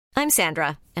I'm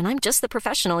Sandra, and I'm just the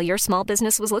professional your small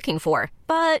business was looking for.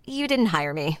 But you didn't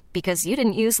hire me because you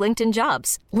didn't use LinkedIn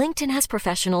Jobs. LinkedIn has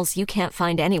professionals you can't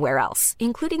find anywhere else,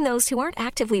 including those who aren't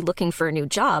actively looking for a new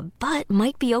job, but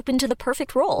might be open to the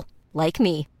perfect role, like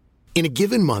me. In a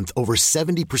given month, over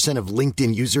 70% of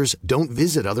LinkedIn users don't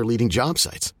visit other leading job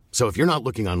sites. So if you're not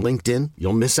looking on LinkedIn,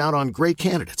 you'll miss out on great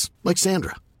candidates like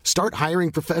Sandra. Start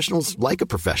hiring professionals like a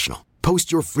professional.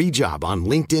 Post your free job on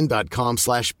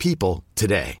linkedin.com/people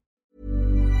today.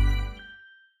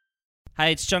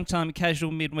 Hey, it's Junk Time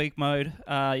Casual Midweek Mode.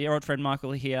 Your old friend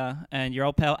Michael here and your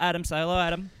old pal Adam. Say hello,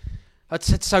 Adam.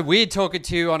 It's so weird talking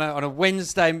to you on a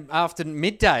Wednesday after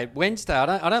midday. Wednesday,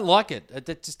 I don't like it.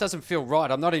 It just doesn't feel right.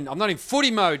 I'm not in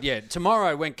footy mode yet.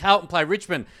 Tomorrow, when Carlton play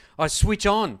Richmond, I switch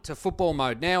on to football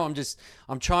mode. Now I'm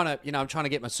trying to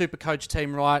get my super coach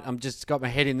team right. I'm just got my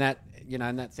head in that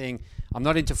thing. I'm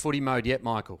not into footy mode yet,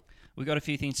 Michael. We've got a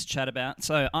few things to chat about.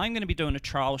 So I'm going to be doing a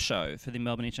trial show for the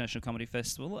Melbourne International Comedy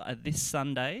Festival this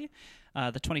Sunday,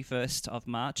 the 21st of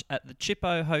March, at the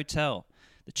Chippo Hotel.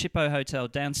 The Chippo Hotel,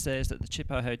 downstairs at the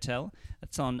Chippo Hotel.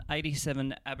 It's on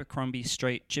 87 Abercrombie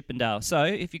Street, Chippendale. So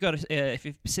if you're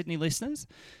Sydney listeners,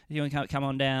 if you want to come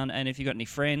on down, and if you've got any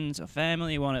friends or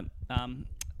family you want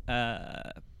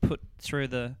to put through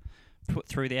the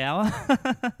hour.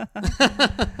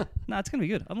 No, it's going to be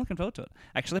good. I'm looking forward to it,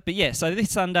 actually. But yeah, so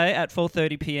this Sunday at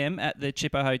 4:30 p.m. at the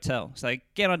Chippo Hotel. So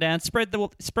get on down, spread the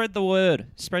word.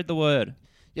 Spread the word.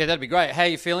 Yeah, that'd be great. How are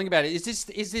you feeling about it? Is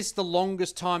this the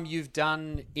longest time you've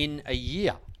done in a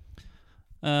year?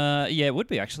 Yeah, it would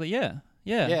be actually. Yeah.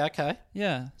 Yeah, okay.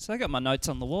 Yeah. So I got my notes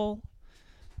on the wall.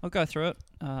 I'll go through it.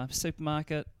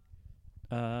 Supermarket,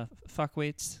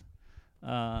 fuckwits,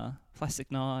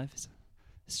 plastic knives,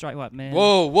 straight white man.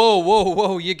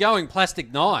 Whoa. You're going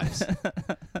plastic knives.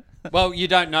 Well, you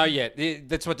don't know yet.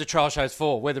 That's what the trial show's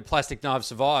for. Whether plastic knife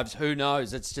survives, who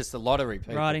knows? It's just a lottery,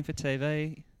 people. Writing for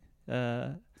TV.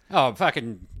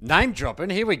 Fucking name dropping.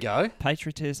 Here we go.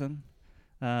 Patriotism.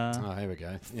 Here we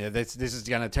go. Yeah, this is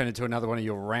going to turn into another one of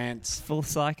your rants. Full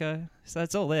psycho. So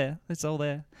it's all there.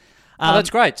 Oh, that's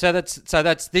great. So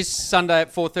that's this Sunday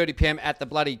at 4:30 p.m. at the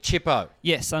bloody Chippo.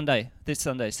 Yeah, this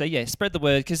Sunday. So yeah, spread the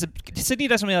word, because Sydney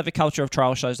doesn't really have a culture of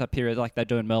trial shows up here like they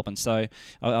do in Melbourne. So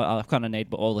I kind of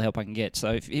need all the help I can get.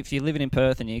 So if you're living in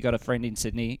Perth and you got a friend in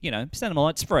Sydney, send them along.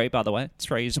 It's free, by the way. It's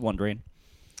free. You just wander in.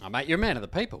 Oh, mate, you're a man of the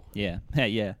people. Yeah.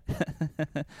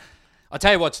 I'll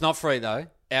tell you what's not free, though.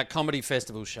 Our comedy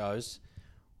festival shows,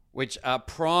 which are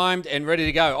primed and ready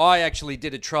to go. I actually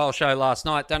did a trial show last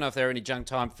night. Don't know if there are any Junk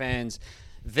Time fans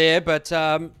there, but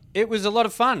it was a lot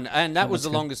of fun. And that was the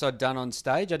longest I'd done on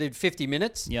stage. I did 50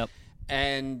 minutes. Yep.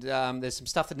 And there's some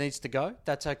stuff that needs to go.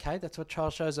 That's okay. That's what trial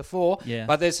shows are for. Yeah.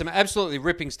 But there's some absolutely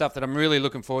ripping stuff that I'm really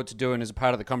looking forward to doing as a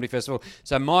part of the comedy festival.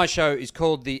 So my show is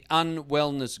called The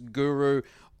Unwellness Guru.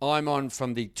 I'm on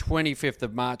from the 25th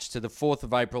of March to the 4th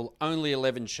of April. Only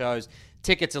 11 shows.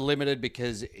 Tickets are limited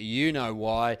because you know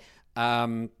why.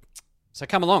 So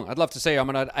come along. I'd love to see you. I'm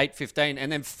on at 8:15.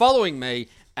 And then following me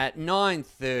at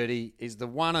 9:30 is the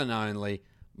one and only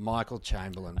Michael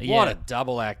Chamberlain. Yeah. What a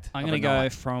double act. I'm going to go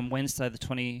from Wednesday the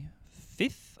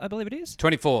 25th, I believe it is.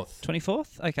 24th.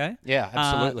 24th? Okay. Yeah,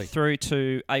 absolutely. Through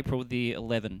to April the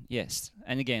 11th, yes.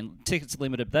 And again, tickets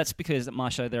limited. That's because at my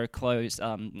show there are closed,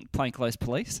 plainclothes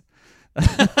police.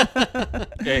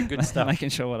 Yeah, good stuff. Making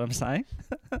sure what I'm saying.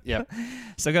 Yeah.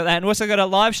 So got that. And also got a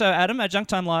live show, Adam, a Junk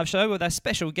Time live show with our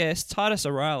special guests, Titus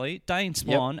O'Reilly, Dane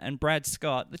Swan, and Brad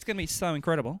Scott. It's going to be so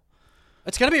incredible.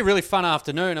 It's going to be a really fun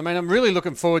afternoon. I mean, I'm really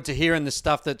looking forward to hearing the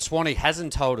stuff that Swanee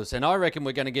hasn't told us, and I reckon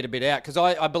we're going to get a bit out, because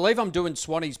I believe I'm doing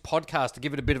Swanee's podcast to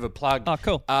give it a bit of a plug. Oh,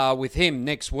 cool. With him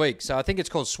next week. So I think it's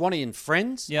called Swanee and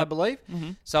Friends, I believe.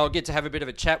 Mm-hmm. So I'll get to have a bit of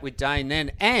a chat with Dane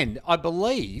then. And I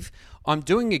believe I'm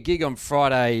doing a gig on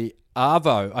Friday,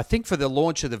 Arvo, I think for the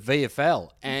launch of the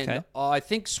VFL. And I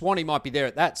think Swanee might be there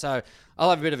at that. So I'll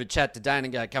have a bit of a chat to Dane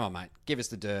and go, come on, mate, give us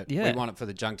the dirt. Yeah. We want it for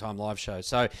the Junk Time live show.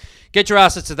 So get your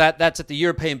asses to that. That's at the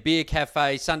European Beer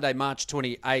Cafe, Sunday, March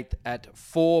 28th at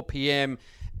 4 p.m.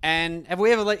 And have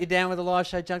we ever let you down with a live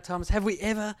show, Junk Timers? Have we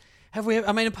ever?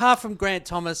 I mean, apart from Grant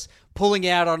Thomas pulling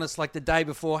out on us like the day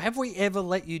before, have we ever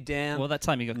let you down? Well, that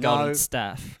time you got golden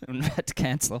staff and had to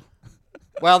cancel.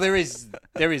 Well, there is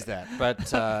that,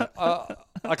 but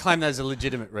I claim that as a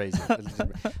legitimate reason.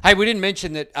 Hey, we didn't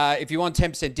mention that if you want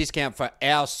 10% discount for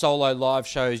our solo live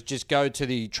shows, just go to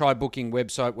the Try Booking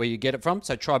website where you get it from.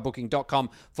 So trybooking.com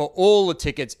for all the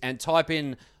tickets, and type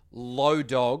in Low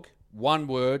Dog, one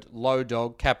word, Low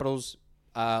Dog, capitals,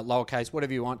 lowercase,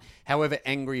 whatever you want. However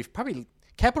angry, probably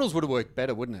capitals would have worked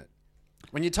better, wouldn't it?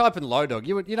 When you type in Low Dog,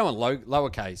 you don't want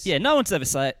lowercase. Yeah, no one's ever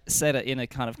said it in a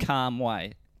kind of calm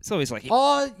way. It's always like,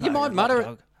 Oh, you might mutter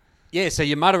it. Yeah, so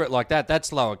you mutter it like that.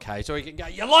 That's lowercase. Or you can go,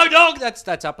 you low dog.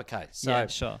 That's uppercase. So. Yeah,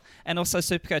 sure. And also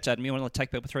Supercoach, Adam, you want to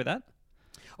take people through that?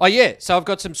 Oh, yeah. So I've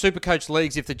got some Supercoach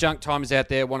leagues. If the junk timers out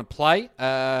there want to play,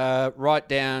 write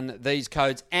down these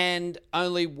codes. And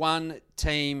only one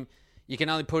team. You can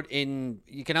only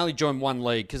join one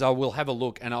league, because I will have a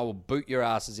look and I will boot your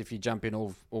asses if you jump in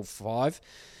all 5.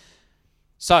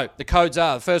 So the codes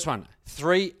are, the first one,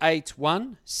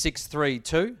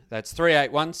 381632. That's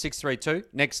 381632.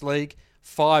 Next league,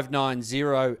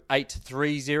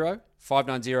 590830.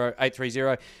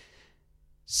 590830.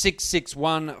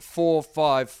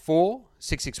 661454.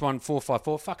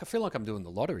 661454. Fuck, I feel like I'm doing the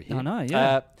lottery here. I know,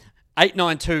 yeah.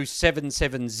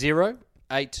 892770.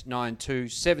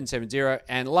 892770.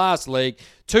 And last league,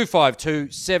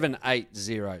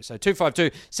 252780. So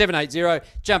 252780.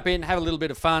 Jump in, have a little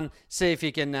bit of fun, see if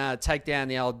you can take down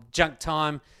the old junk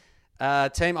time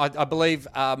team. I believe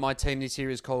my team this year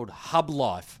is called Hub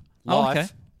Life.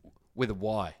 Life with a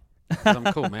Y. I'm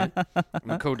cool, man.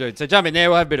 I'm a cool dude. So jump in there,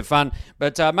 we'll have a bit of fun.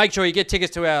 But make sure you get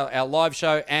tickets to our live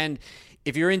show. And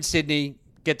if you're in Sydney,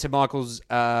 get to Michael's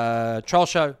trial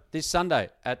show this Sunday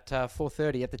at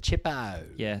 4:30 at the Chippo.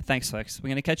 Yeah, thanks, folks. We're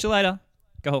going to catch you later.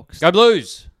 Go Hawks. Go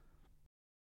Blues.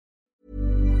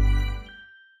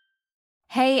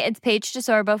 Hey, it's Paige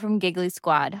DeSorbo from Giggly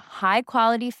Squad. High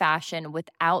quality fashion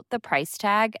without the price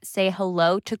tag. Say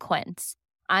hello to Quince.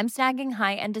 I'm snagging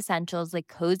high-end essentials like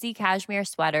cozy cashmere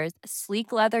sweaters,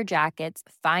 sleek leather jackets,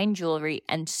 fine jewelry,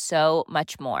 and so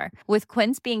much more. With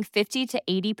Quince being 50 to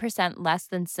 80% less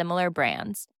than similar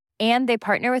brands. And they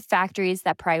partner with factories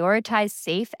that prioritize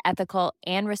safe, ethical,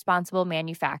 and responsible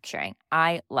manufacturing.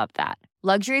 I love that.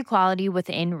 Luxury quality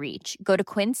within reach. Go to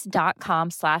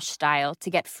quince.com/style to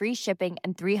get free shipping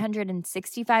and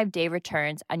 365-day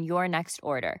returns on your next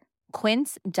order.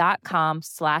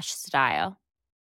 Quince.com/style.